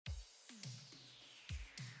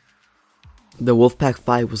The Wolfpack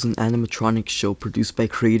 5 was an animatronics show produced by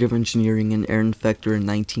Creative Engineering and Aaron Fector in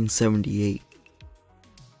 1978.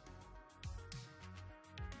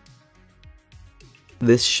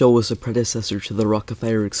 This show was a predecessor to the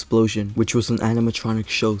Rock-afire Explosion, which was an animatronic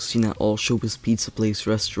show seen at all Showbiz Pizza Place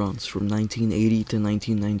restaurants from 1980 to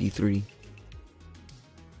 1993.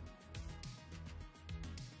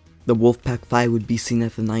 The Wolfpack 5 would be seen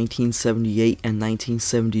at the 1978 and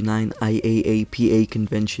 1979 IAAPA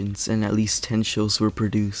conventions, and at least 10 shows were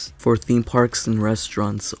produced for theme parks and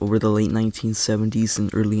restaurants over the late 1970s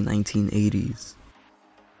and early 1980s.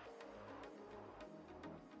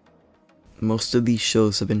 Most of these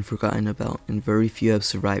shows have been forgotten about, and very few have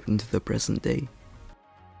survived into the present day.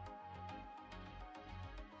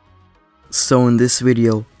 So in this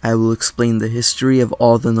video, I will explain the history of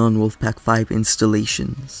all the non-Wolfpack 5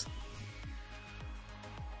 installations.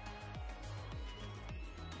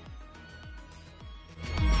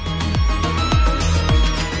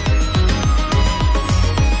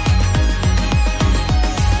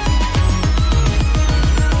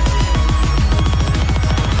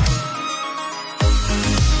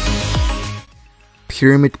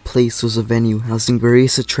 Pyramid Place was a venue housing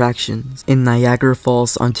various attractions in Niagara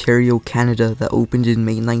Falls, Ontario, Canada that opened in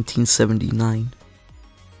May 1979.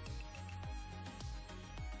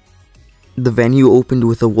 The venue opened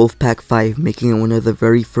with a Wolfpack 5, making it one of the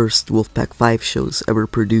very first Wolfpack 5 shows ever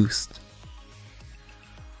produced.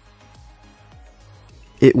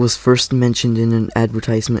 It was first mentioned in an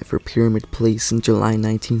advertisement for Pyramid Place in July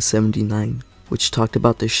 1979, which talked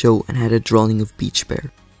about the show and had a drawing of Beach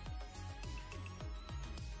Bear.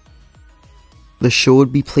 The show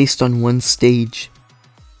would be placed on one stage.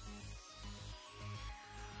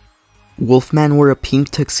 Wolfman wore a pink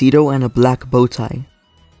tuxedo and a black bow tie.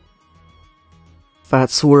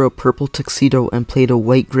 Fats wore a purple tuxedo and played a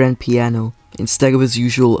white grand piano instead of his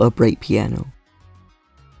usual upright piano.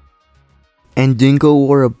 And Dingo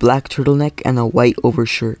wore a black turtleneck and a white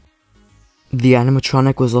overshirt. The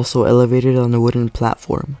animatronic was also elevated on a wooden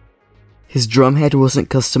platform. His drumhead wasn't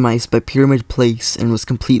customized by Pyramid Place and was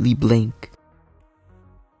completely blank.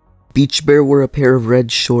 Beach Bear wore a pair of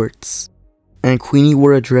red shorts, and Queenie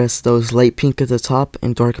wore a dress that was light pink at the top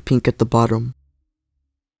and dark pink at the bottom.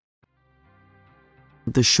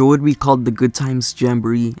 The show would be called the Good Times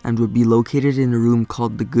Jamboree and would be located in a room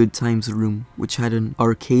called the Good Times Room, which had an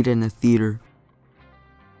arcade and a theater.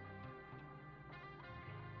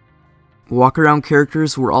 Walk-around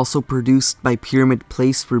characters were also produced by Pyramid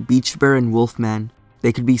Place for Beach Bear and Wolfman.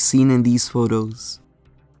 They could be seen in these photos.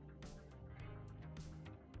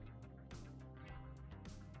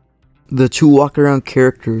 The two walk-around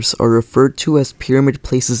characters are referred to as Pyramid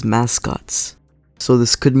Place's mascots, so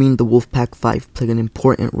this could mean the Wolfpack 5 played an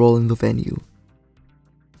important role in the venue.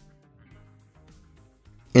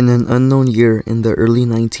 In an unknown year in the early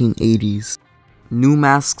 1980s, new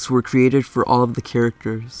masks were created for all of the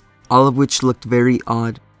characters, all of which looked very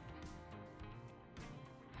odd.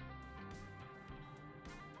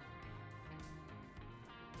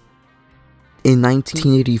 In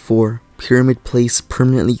 1984, Pyramid Place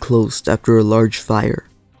permanently closed after a large fire.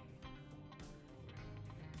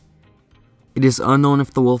 It is unknown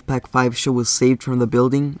if the Wolfpack 5 show was saved from the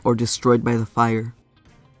building or destroyed by the fire.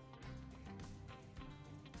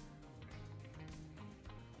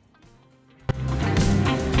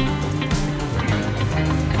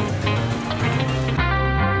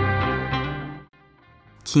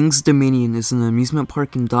 King's Dominion is an amusement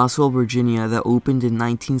park in Dawswell, Virginia that opened in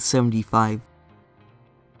 1975.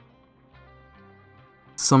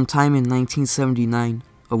 Sometime in 1979,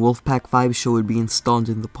 a Wolfpack 5 show would be installed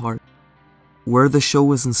in the park. Where the show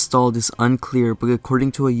was installed is unclear, but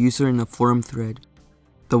according to a user in a forum thread,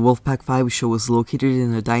 the Wolfpack 5 show was located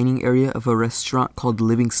in the dining area of a restaurant called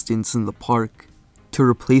Livingston's in the park, to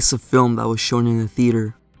replace a film that was shown in a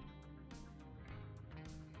theater.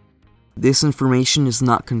 This information is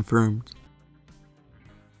not confirmed.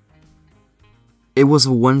 It was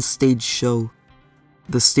a one-stage show.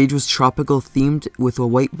 The stage was tropical themed with a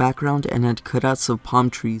white background and had cutouts of palm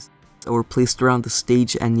trees that were placed around the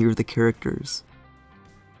stage and near the characters.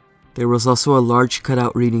 There was also a large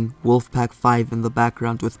cutout reading Wolfpack 5 in the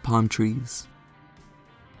background with palm trees.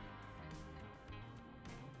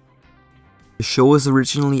 The show was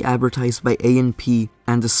originally advertised by A&P,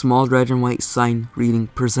 and a small red and white sign reading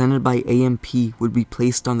 "Presented by A&P" would be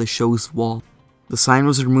placed on the show's wall. The sign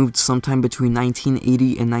was removed sometime between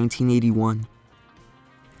 1980 and 1981.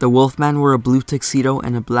 The Wolfman wore a blue tuxedo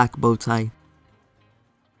and a black bow tie.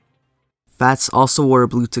 Fats also wore a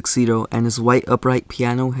blue tuxedo, and his white upright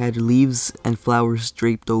piano had leaves and flowers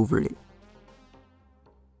draped over it.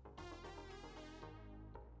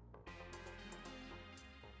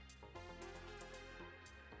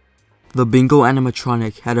 The Bingo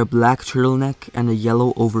animatronic had a black turtleneck and a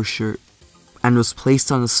yellow overshirt, and was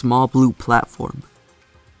placed on a small blue platform.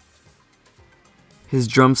 His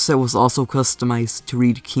drum set was also customized to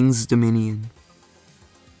read King's Dominion.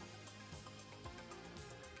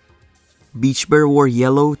 Beach Bear wore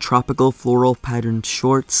yellow, tropical floral patterned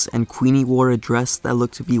shorts, and Queenie wore a dress that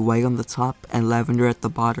looked to be white on the top and lavender at the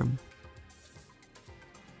bottom.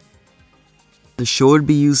 The show would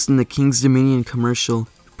be used in the King's Dominion commercial,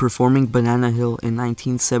 performing Banana Hill in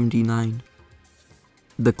 1979.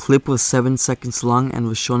 The clip was 7 seconds long and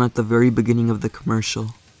was shown at the very beginning of the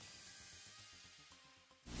commercial.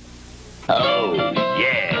 Oh,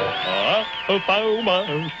 yeah.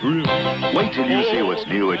 Wait till you see what's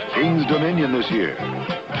new at King's Dominion this year.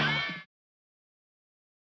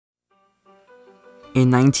 In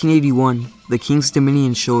 1981, the King's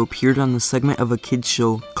Dominion show appeared on the segment of a kids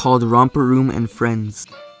show called Romper Room and Friends.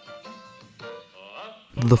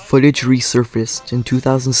 The footage resurfaced in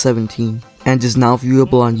 2017 and is now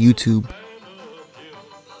viewable on YouTube.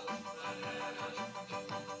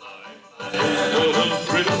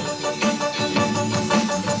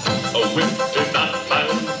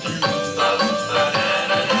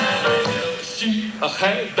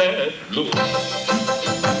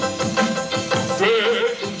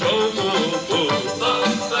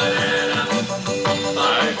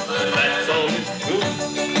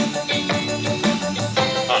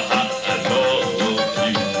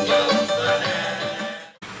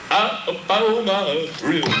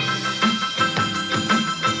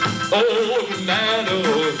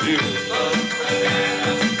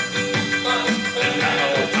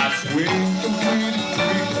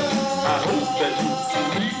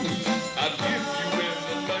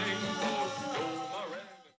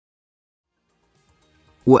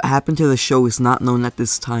 What happened to the show is not known at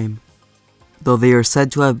this time, though they are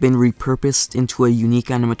said to have been repurposed into a unique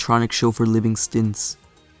animatronic show for Livingston's,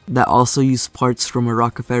 that also used parts from a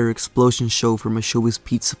Rockefeller Explosion show from a Showbiz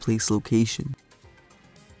Pizza Place location.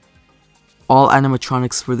 All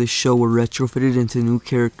animatronics for this show were retrofitted into new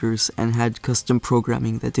characters and had custom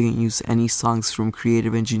programming that didn't use any songs from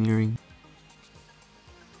Creative Engineering.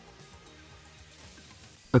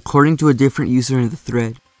 According to a different user in the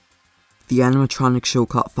thread, the animatronic show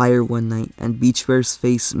caught fire one night and Beach Bear's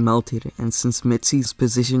face melted, and since Mitzi's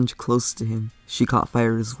positioned close to him, she caught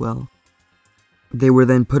fire as well. They were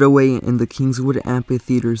then put away in the Kingswood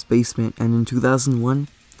Amphitheater's basement, and in 2001,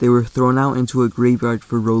 they were thrown out into a graveyard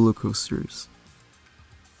for roller coasters.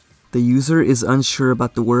 The user is unsure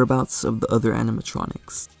about the whereabouts of the other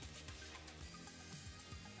animatronics.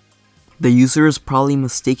 The user is probably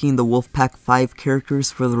mistaking the Wolfpack 5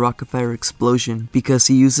 characters for the Rockefeller Explosion because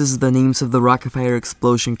he uses the names of the Rockefeller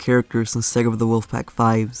Explosion characters instead of the Wolfpack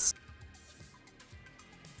 5s.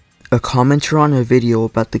 A commenter on a video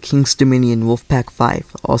about the King's Dominion Wolfpack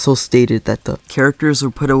 5 also stated that the characters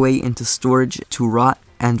were put away into storage to rot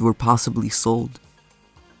and were possibly sold.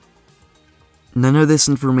 None of this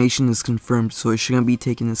information is confirmed, so it shouldn't be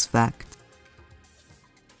taken as fact.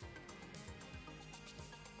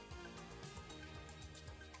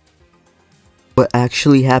 What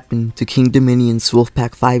actually happened to King Dominion's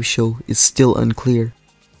Wolfpack 5 show is still unclear.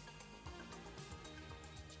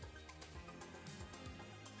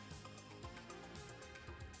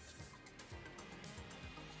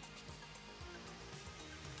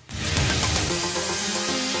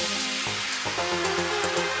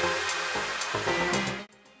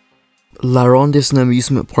 La Ronde is an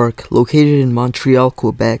amusement park located in Montreal,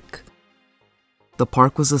 Quebec. The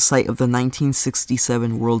park was the site of the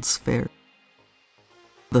 1967 World's Fair.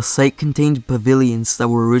 The site contained pavilions that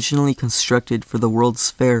were originally constructed for the World's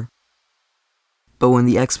Fair, but when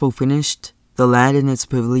the expo finished, the land and its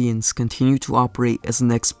pavilions continued to operate as an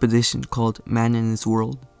expedition called Man and His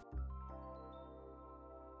World.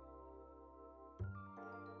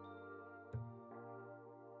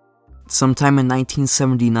 Sometime in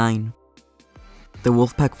 1979, the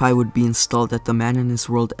Wolfpack 5 would be installed at the Man and His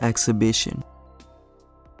World exhibition.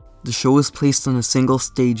 The show was placed on a single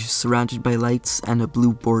stage surrounded by lights and a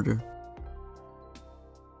blue border.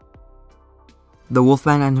 The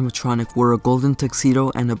Wolfman animatronic wore a golden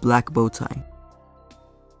tuxedo and a black bow tie.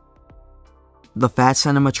 The Fats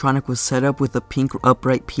animatronic was set up with a pink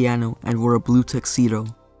upright piano and wore a blue tuxedo.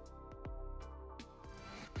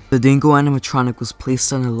 The Dingo animatronic was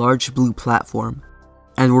placed on a large blue platform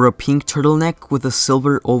and wore a pink turtleneck with a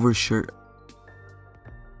silver overshirt.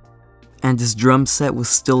 And his drum set was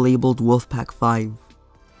still labeled Wolfpack 5,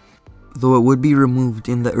 though it would be removed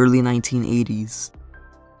in the early 1980s.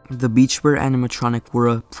 The Beach Bear animatronic wore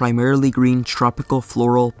a primarily green tropical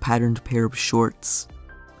floral patterned pair of shorts,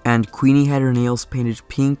 and Queenie had her nails painted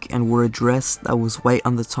pink and wore a dress that was white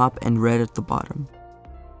on the top and red at the bottom.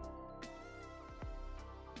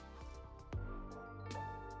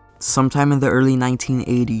 Sometime in the early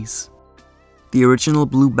 1980s, the original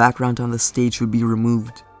blue background on the stage would be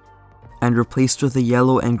removed and replaced with a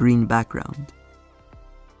yellow and green background.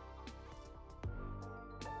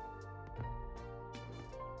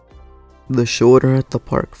 The show would run at the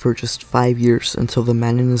park for just 5 years until the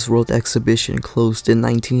Man in His World exhibition closed in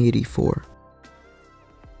 1984.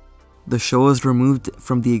 The show was removed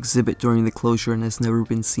from the exhibit during the closure and has never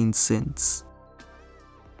been seen since.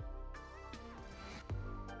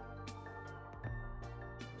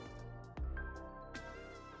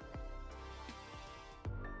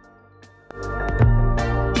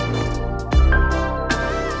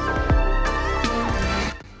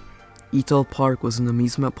 Etel Park was an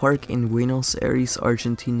amusement park in Buenos Aires,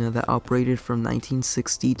 Argentina that operated from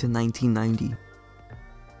 1960 to 1990.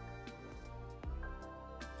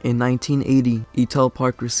 In 1980, Etel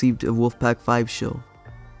Park received a Wolfpack 5 show.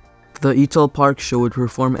 The Etel Park show would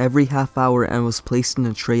perform every half hour and was placed in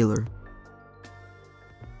a trailer.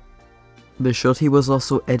 The show was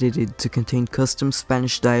also edited to contain custom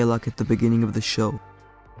Spanish dialogue at the beginning of the show.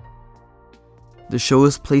 The show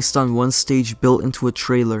was placed on one stage built into a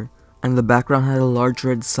trailer, and the background had a large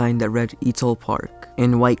red sign that read Etel Park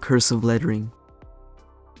in white cursive lettering.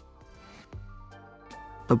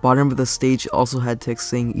 The bottom of the stage also had text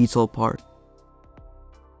saying Etel Park.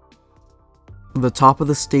 The top of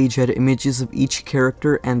the stage had images of each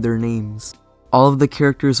character and their names. All of the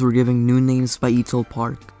characters were given new names by Etel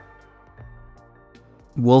Park.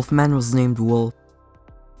 Wolfman was named Wolf.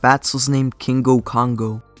 Fats was named Kingo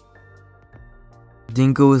Congo.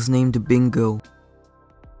 Dingo was named Bingo.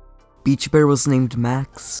 Beach Bear was named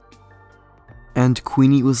Max, and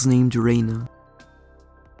Queenie was named Reina.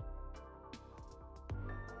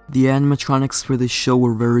 The animatronics for this show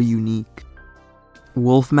were very unique.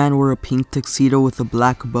 Wolfman wore a pink tuxedo with a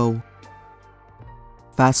black bow.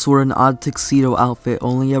 Fats wore an odd tuxedo outfit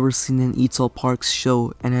only ever seen in Etel Park's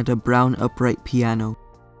show and had a brown upright piano.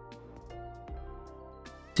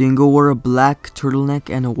 Dingo wore a black turtleneck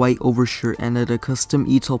and a white overshirt and had a custom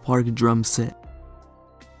Etel Park drum set.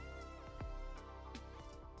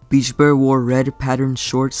 Beach Bear wore red patterned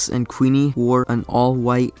shorts and Queenie wore an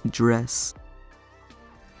all-white dress.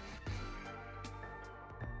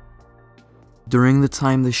 During the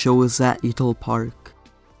time the show was at Etel Park,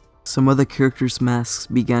 some of the characters' masks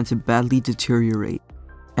began to badly deteriorate,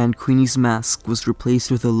 and Queenie's mask was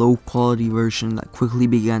replaced with a low-quality version that quickly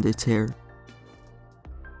began to tear.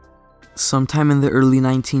 Sometime in the early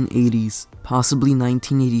 1980s, possibly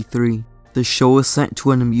 1983, the show was sent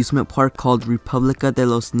to an amusement park called República de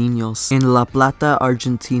los Niños in La Plata,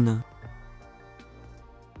 Argentina.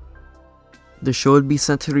 The show would be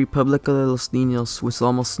sent to República de los Niños with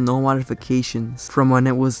almost no modifications from when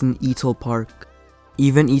it was in Etel Park.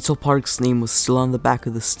 Even Etel Park's name was still on the back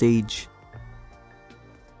of the stage.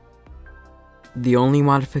 The only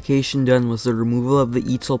modification done was the removal of the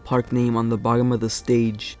Etel Park name on the bottom of the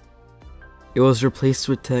stage. It was replaced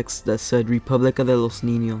with text that said República de los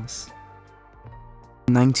Niños.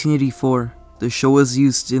 In 1984, the show was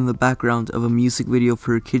used in the background of a music video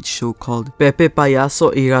for a kids show called Pepe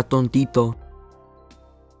Payaso y Ratoncito.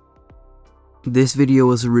 This video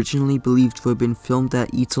was originally believed to have been filmed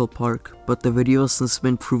at Etel Park, but the video has since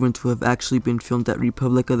been proven to have actually been filmed at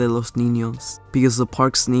República de los Niños, because the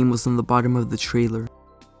park's name was on the bottom of the trailer.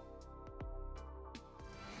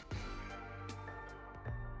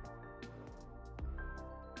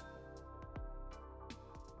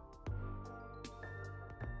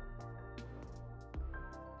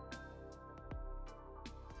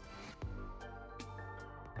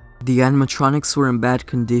 The animatronics were in bad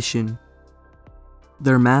condition.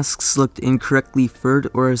 Their masks looked incorrectly furred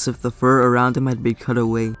or as if the fur around them had been cut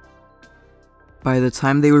away. By the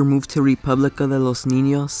time they were moved to República de los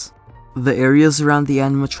Niños, the areas around the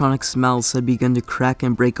animatronics' mouths had begun to crack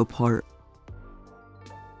and break apart.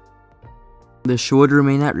 The show would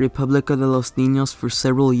remain at República de los Niños for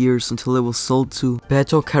several years until it was sold to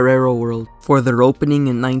Beto Carrero World for their opening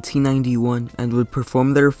in 1991 and would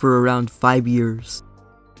perform there for around 5 years.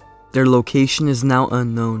 Their location is now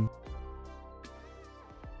unknown.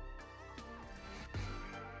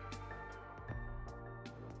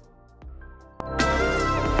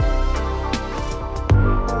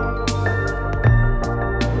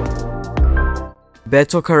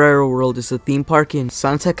 Beto Carrero World is a theme park in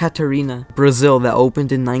Santa Catarina, Brazil that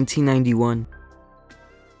opened in 1991.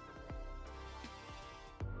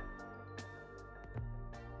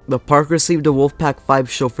 The park received a Wolfpack 5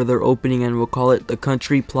 show for their opening and will call it the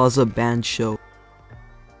Country Plaza Band Show.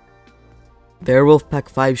 The Airwolf Pack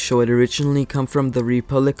 5 show had originally come from the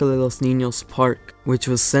República de los Niños Park, which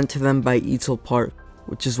was sent to them by Etel Park,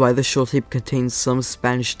 which is why the show tape contains some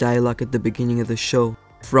Spanish dialogue at the beginning of the show,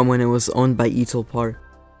 from when it was owned by Etel Park.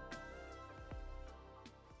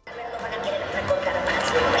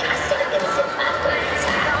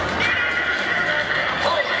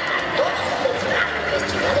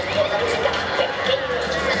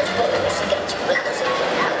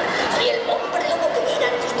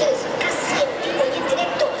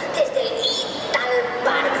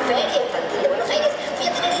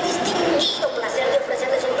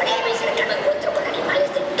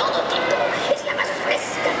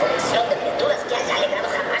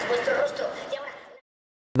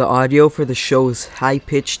 The audio for the show is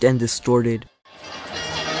high-pitched and distorted.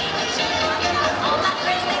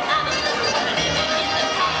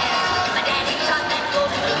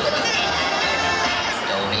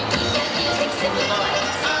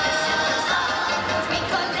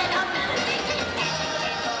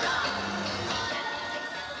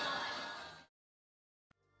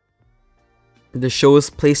 The show is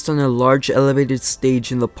placed on a large elevated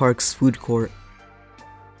stage in the park's food court.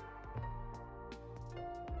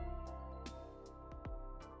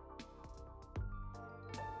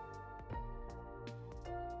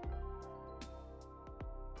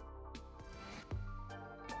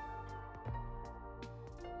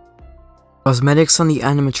 Cosmetics on the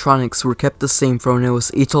animatronics were kept the same from when it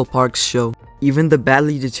was Etel Park's show. Even the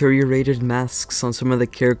badly deteriorated masks on some of the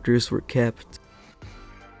characters were kept.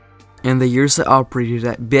 In the years it operated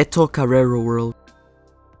at Beto Carrero World,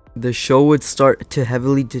 the show would start to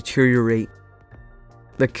heavily deteriorate.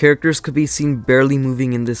 The characters could be seen barely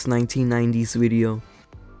moving in this 1990s video.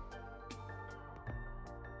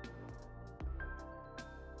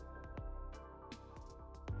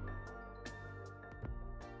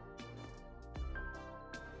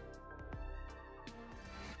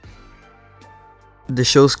 The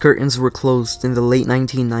show's curtains were closed in the late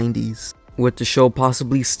 1990s, with the show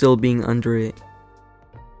possibly still being under it.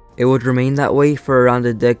 It would remain that way for around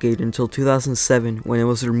a decade until 2007 when it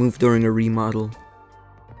was removed during a remodel.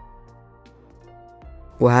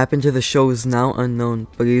 What happened to the show is now unknown,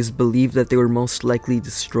 but it is believed that they were most likely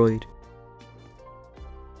destroyed.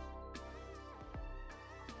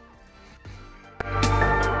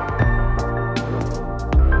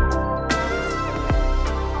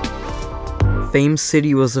 Fame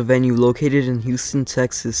City was a venue located in Houston,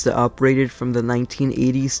 Texas that operated from the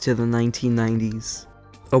 1980s to the 1990s.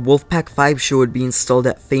 A Wolfpack 5 show would be installed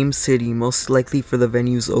at Fame City, most likely for the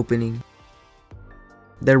venue's opening.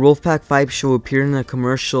 Their Wolfpack 5 show appeared in a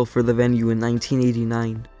commercial for the venue in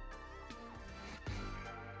 1989.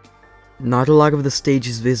 Not a lot of the stage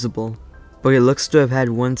is visible, but it looks to have had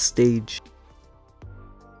one stage.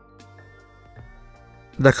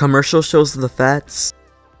 The commercial shows the Fats,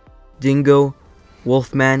 Dingo,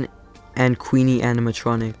 Wolfman, and Queenie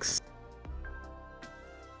animatronics.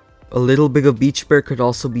 A little bit of Beach Bear could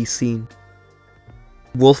also be seen.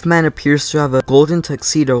 Wolfman appears to have a golden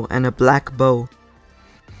tuxedo and a black bow,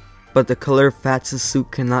 but the color of Fats'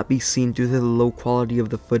 suit cannot be seen due to the low quality of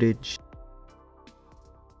the footage.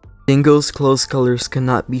 Dingo's clothes colors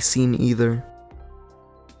cannot be seen either.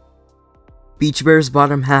 Beach Bear's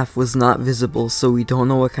bottom half was not visible, so we don't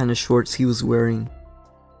know what kind of shorts he was wearing.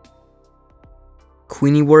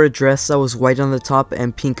 Queenie wore a dress that was white on the top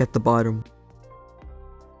and pink at the bottom.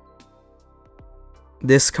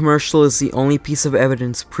 This commercial is the only piece of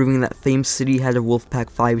evidence proving that Fame City had a Wolfpack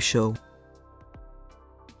 5 show.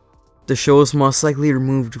 The show was most likely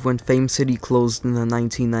removed when Fame City closed in the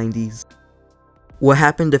 1990s. What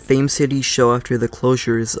happened to Fame City's show after the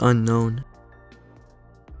closure is unknown.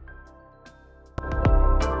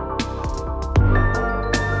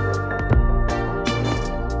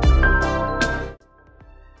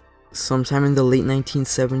 Sometime in the late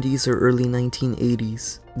 1970s or early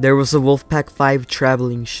 1980s, there was a Wolfpack 5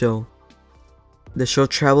 traveling show. The show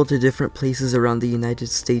traveled to different places around the United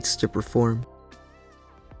States to perform.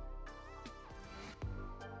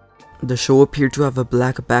 The show appeared to have a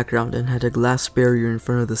black background and had a glass barrier in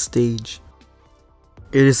front of the stage.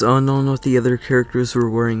 It is unknown what the other characters were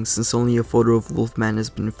wearing since only a photo of Wolfman has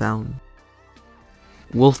been found.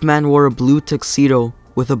 Wolfman wore a blue tuxedo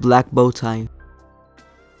with a black bow tie.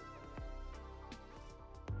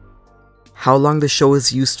 How long the show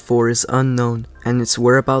is used for is unknown, and its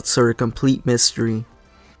whereabouts are a complete mystery.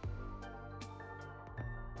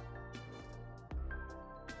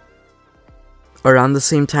 Around the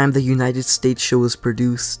same time the United States show was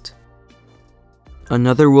produced,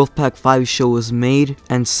 another Wolfpack 5 show was made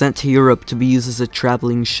and sent to Europe to be used as a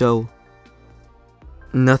traveling show.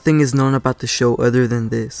 Nothing is known about the show other than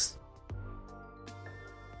this.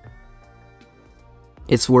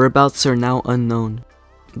 Its whereabouts are now unknown,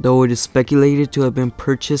 though it is speculated to have been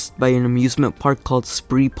purchased by an amusement park called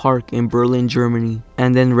Spree Park in Berlin, Germany,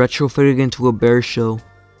 and then retrofitted into a bear show.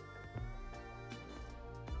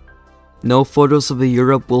 No photos of the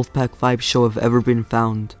Europe Wolfpack 5 show have ever been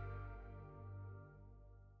found.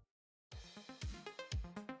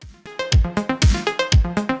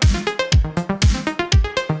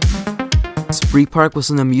 Spree Park was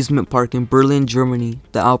an amusement park in Berlin, Germany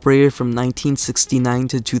that operated from 1969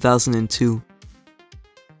 to 2002.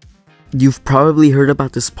 You've probably heard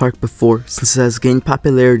about this park before, since it has gained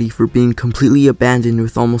popularity for being completely abandoned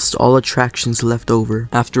with almost all attractions left over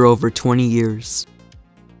after over 20 years.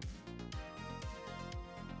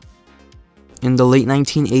 In the late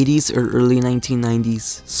 1980s or early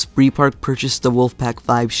 1990s, Spree Park purchased the Wolfpack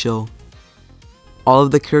 5 show. All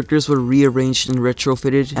of the characters were rearranged and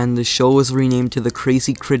retrofitted, and the show was renamed to the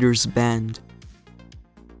Crazy Critters Band.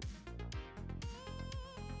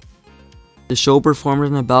 The show performed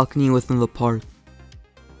on a balcony within the park.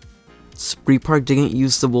 Spree Park didn't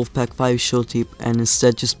use the Wolfpack 5 show tape and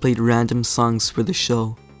instead just played random songs for the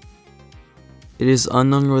show. It is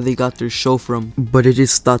unknown where they got their show from, but it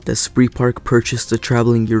is thought that Spree Park purchased the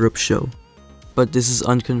Traveling Europe show. But this is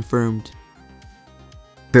unconfirmed.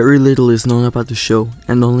 Very little is known about the show,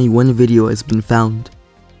 and only one video has been found.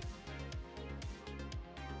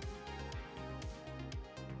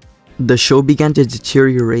 The show began to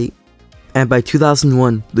deteriorate, and by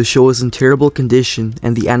 2001, the show was in terrible condition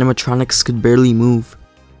and the animatronics could barely move.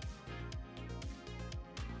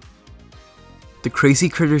 The Crazy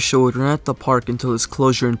Critters show would run at the park until its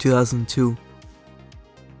closure in 2002.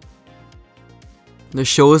 The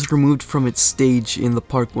show was removed from its stage in the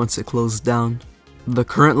park once it closed down. The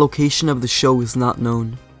current location of the show is not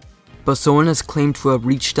known, but someone has claimed to have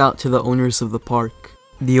reached out to the owners of the park.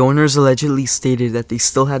 The owners allegedly stated that they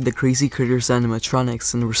still had the Crazy Critters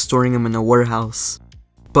animatronics and were storing them in a warehouse,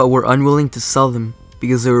 but were unwilling to sell them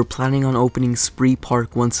because they were planning on opening Spree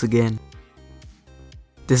Park once again.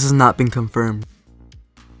 This has not been confirmed.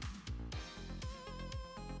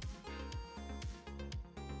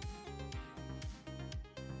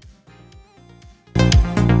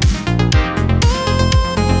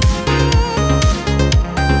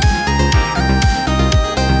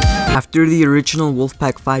 After the original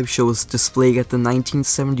Wolfpack 5 show was displayed at the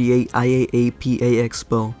 1978 IAAPA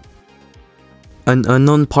Expo, an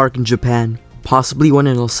unknown park in Japan, possibly one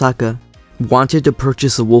in Osaka, wanted to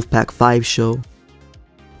purchase a Wolfpack 5 show.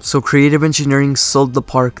 So Creative Engineering sold the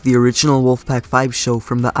park the original Wolfpack 5 show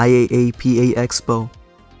from the IAAPA Expo.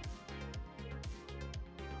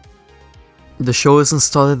 The show was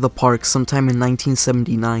installed at the park sometime in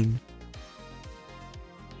 1979.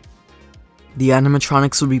 The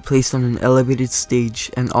animatronics would be placed on an elevated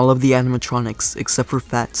stage, and all of the animatronics, except for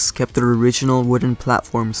Fats, kept their original wooden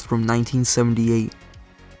platforms from 1978.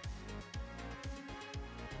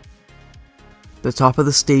 The top of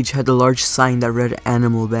the stage had a large sign that read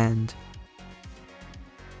Animal Band.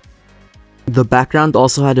 The background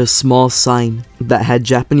also had a small sign that had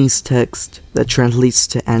Japanese text that translates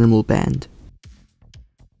to Animal Band.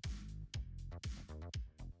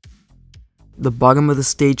 The bottom of the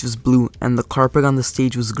stage was blue and the carpet on the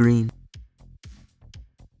stage was green.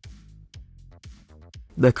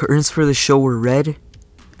 The curtains for the show were red,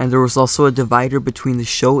 and there was also a divider between the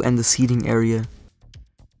show and the seating area.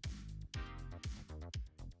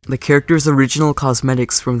 The characters' original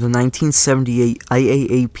cosmetics from the 1978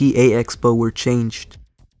 IAAPA Expo were changed.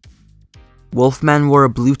 Wolfman wore a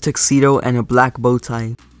blue tuxedo and a black bow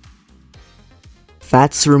tie.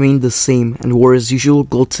 Fats remained the same and wore his usual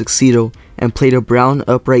gold tuxedo and played a brown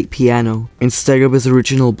upright piano instead of his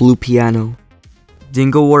original blue piano.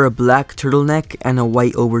 Dingo wore a black turtleneck and a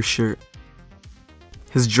white overshirt.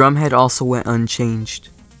 His drumhead also went unchanged.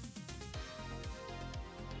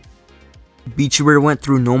 Beach Bear went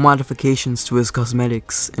through no modifications to his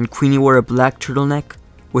cosmetics, and Queenie wore a black turtleneck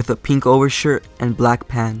with a pink overshirt and black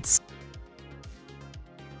pants.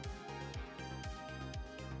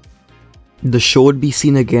 The show would be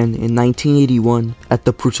seen again in 1981 at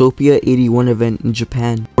the Protopia 81 event in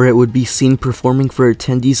Japan, where it would be seen performing for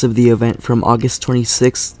attendees of the event from August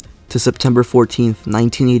 26th to September 14th,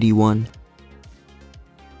 1981.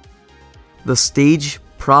 The stage,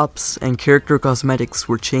 props, and character cosmetics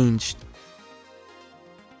were changed.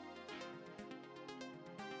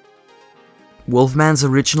 Wolfman's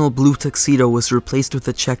original blue tuxedo was replaced with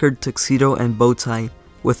a checkered tuxedo and bow tie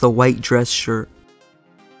with a white dress shirt.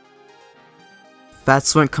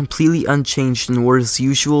 Fats went completely unchanged and wore his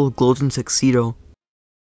usual golden tuxedo,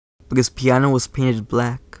 but his piano was painted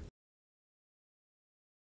black.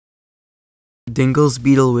 Dingo's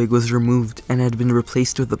beetle wig was removed and had been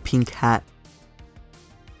replaced with a pink hat.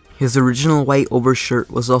 His original white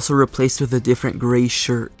overshirt was also replaced with a different gray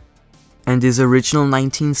shirt, and his original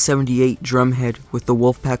 1978 drum head with the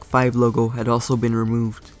Wolfpack 5 logo had also been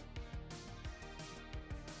removed.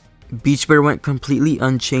 Beach Bear went completely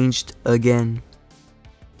unchanged again,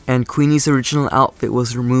 and Queenie's original outfit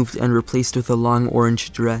was removed and replaced with a long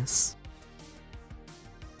orange dress.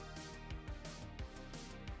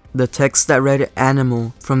 The text that read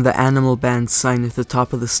 "Animal" from the Animal Band sign at the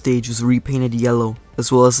top of the stage was repainted yellow,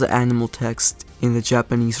 as well as the animal text in the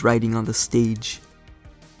Japanese writing on the stage.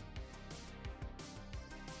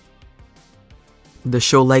 The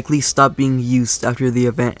show likely stopped being used after the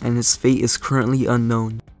event, and its fate is currently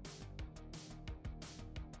unknown.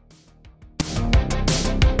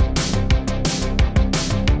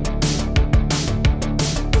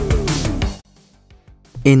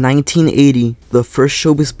 In 1980, the first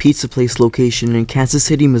Showbiz Pizza Place location in Kansas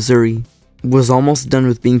City, Missouri, was almost done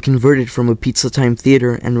with being converted from a Pizza Time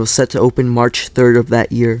theater and was set to open March 3rd of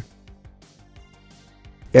that year.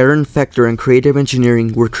 Aaron Fector and Creative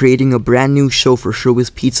Engineering were creating a brand new show for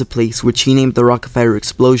Showbiz Pizza Place, which he named the Rockefeller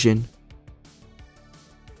Explosion.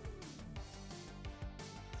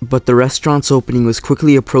 But the restaurant's opening was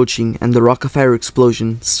quickly approaching, and the Rockefeller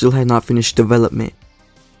Explosion still had not finished development,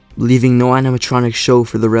 leaving no animatronic show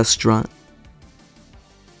for the restaurant.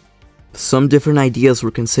 Some different ideas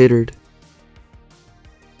were considered.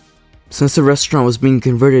 Since the restaurant was being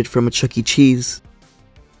converted from a Chuck E. Cheese,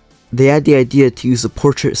 they had the idea to use a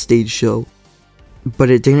portrait stage show, but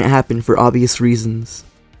it didn't happen for obvious reasons.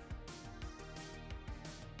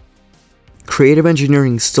 Creative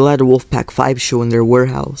Engineering still had a Wolfpack 5 show in their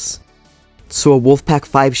warehouse, so a Wolfpack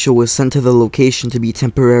 5 show was sent to the location to be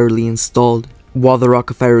temporarily installed while the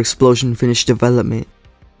Rockefeller Explosion finished development.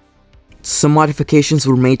 Some modifications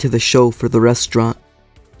were made to the show for the restaurant,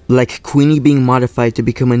 like Queenie being modified to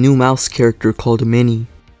become a new mouse character called Minnie.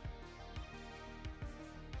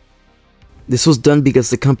 This was done because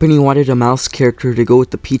the company wanted a mouse character to go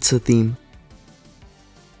with the pizza theme.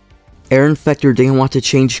 Aaron Fector didn't want to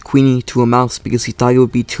change Queenie to a mouse because he thought it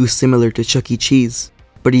would be too similar to Chuck E. Cheese,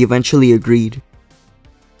 but he eventually agreed.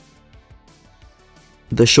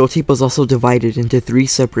 The show tape was also divided into 3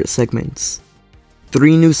 separate segments.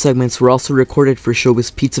 3 new segments were also recorded for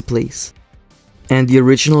Showbiz Pizza Place, and the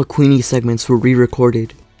original Queenie segments were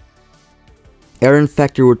re-recorded. Aaron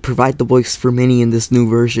Fector would provide the voice for Minnie in this new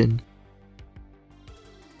version.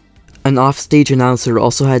 An offstage announcer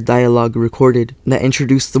also had dialogue recorded that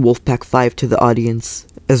introduced the Wolfpack 5 to the audience,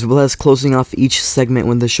 as well as closing off each segment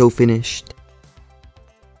when the show finished.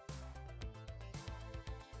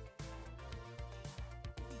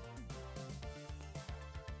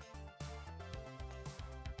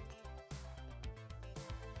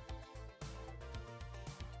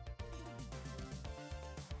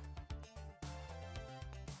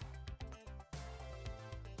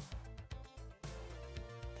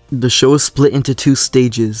 The show is split into 2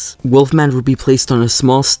 stages. Wolfman would be placed on a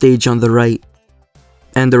small stage on the right,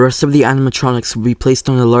 and the rest of the animatronics would be placed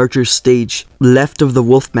on a larger stage left of the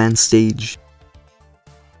Wolfman stage.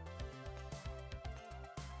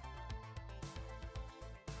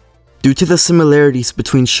 Due to the similarities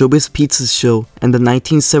between Showbiz Pizza's show and the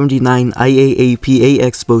 1979 IAAPA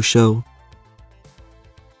Expo show,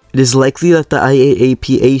 it is likely that the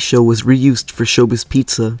IAAPA show was reused for Showbiz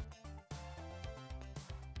Pizza.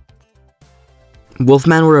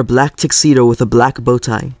 Wolfman wore a black tuxedo with a black bow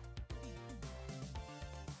tie.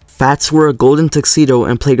 Fats wore a golden tuxedo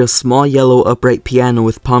and played a small yellow upright piano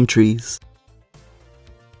with palm trees.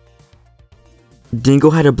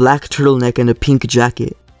 Dingo had a black turtleneck and a pink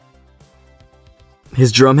jacket.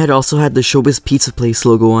 His drumhead also had the Showbiz Pizza Place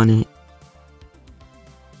logo on it.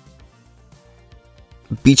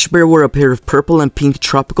 Beach Bear wore a pair of purple and pink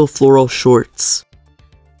tropical floral shorts.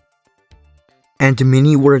 And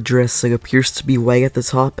Minnie wore a dress that appears to be white at the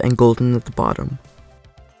top and golden at the bottom.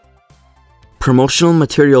 Promotional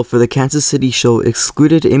material for the Kansas City show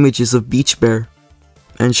excluded images of Beach Bear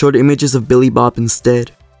and showed images of Billy Bob instead.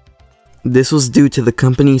 This was due to the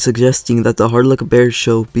company suggesting that the Hard Luck Bears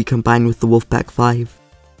show be combined with the Wolfpack 5.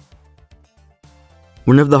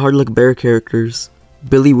 One of the Hard Luck Bear characters,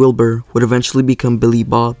 Billy Wilbur, would eventually become Billy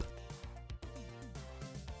Bob.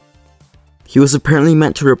 He was apparently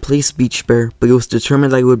meant to replace Beach Bear, but it was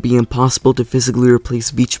determined that it would be impossible to physically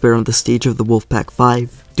replace Beach Bear on the stage of the Wolfpack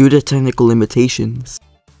 5, due to technical limitations.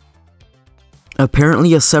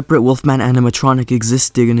 Apparently a separate Wolfman animatronic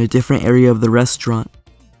existed in a different area of the restaurant.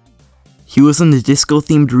 He was in the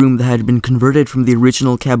disco-themed room that had been converted from the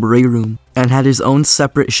original cabaret room, and had his own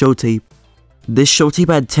separate show tape. This show tape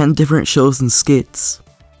had 10 different shows and skits.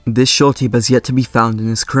 This show tape has yet to be found and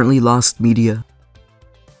is currently lost media.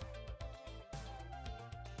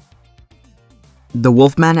 The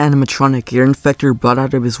Wolfman animatronic Aaron Fechter brought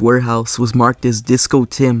out of his warehouse was marked as Disco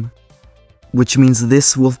Tim, which means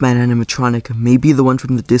this Wolfman animatronic may be the one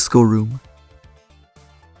from the disco room.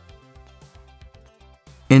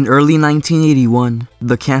 In early 1981,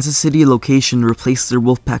 the Kansas City location replaced their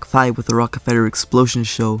Wolfpack 5 with a Rockefeller Explosion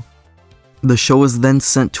show. The show was then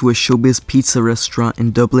sent to a Showbiz Pizza restaurant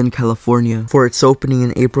in Dublin, California for its opening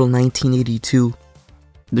in April 1982.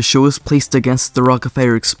 The show was placed against the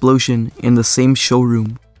Rockefeller Explosion in the same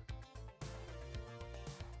showroom.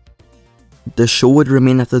 The show would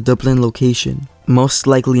remain at the Dublin location, most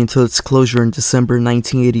likely until its closure in December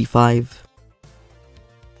 1985.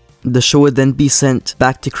 The show would then be sent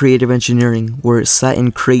back to Creative Engineering, where it sat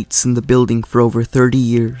in crates in the building for over 30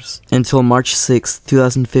 years, until March 6,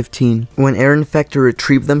 2015, when Aaron Fechter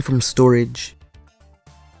retrieved them from storage.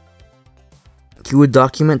 He would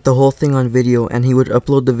document the whole thing on video and he would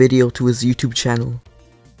upload the video to his YouTube channel.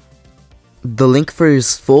 The link for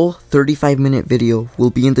his full 35-minute video will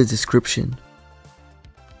be in the description.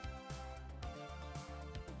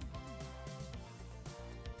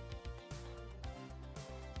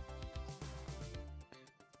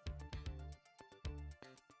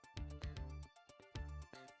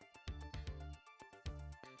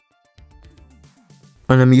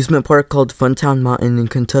 An amusement park called Funtown Mountain in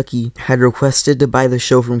Kentucky had requested to buy the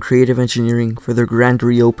show from Creative Engineering for their grand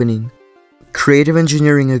reopening. Creative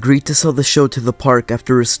Engineering agreed to sell the show to the park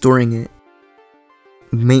after restoring it.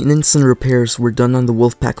 Maintenance and repairs were done on the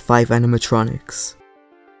Wolfpack 5 animatronics.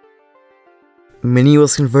 Minnie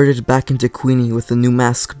was converted back into Queenie with a new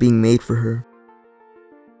mask being made for her.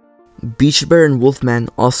 Beach Bear and Wolfman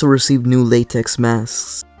also received new latex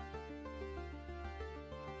masks.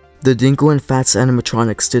 The Dingo and Fats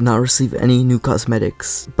animatronics did not receive any new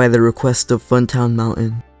cosmetics by the request of Funtown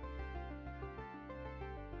Mountain.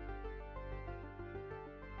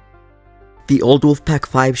 The old Wolfpack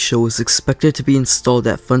 5 show is expected to be installed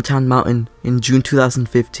at Funtown Mountain in June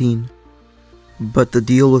 2015, but the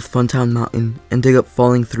deal with Funtown Mountain ended up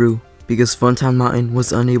falling through because Funtown Mountain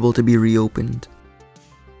was unable to be reopened.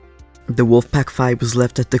 The Wolfpack 5 was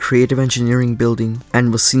left at the Creative Engineering building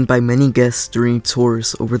and was seen by many guests during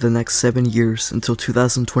tours over the next 7 years until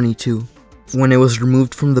 2022, when it was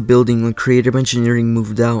removed from the building when Creative Engineering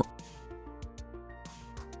moved out.